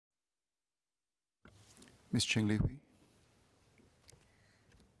Ms. Cheng Li Hui.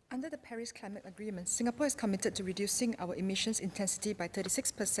 Under the Paris Climate Agreement, Singapore is committed to reducing our emissions intensity by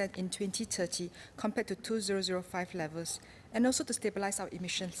 36% in 2030 compared to 2005 levels, and also to stabilize our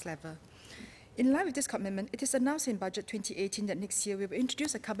emissions level. In line with this commitment, it is announced in Budget 2018 that next year we will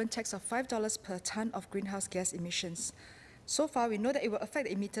introduce a carbon tax of $5 per tonne of greenhouse gas emissions. So far, we know that it will affect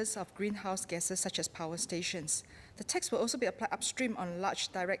the emitters of greenhouse gases such as power stations. The tax will also be applied upstream on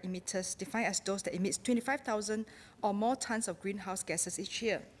large direct emitters, defined as those that emit 25,000 or more tonnes of greenhouse gases each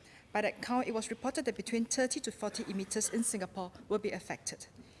year. By that count, it was reported that between 30 to 40 emitters in Singapore will be affected.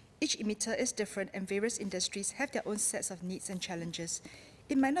 Each emitter is different and various industries have their own sets of needs and challenges.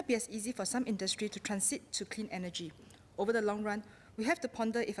 It might not be as easy for some industry to transit to clean energy. Over the long run, we have to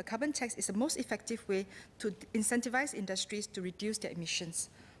ponder if a carbon tax is the most effective way to incentivize industries to reduce their emissions.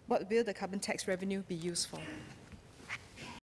 What will the carbon tax revenue be used for?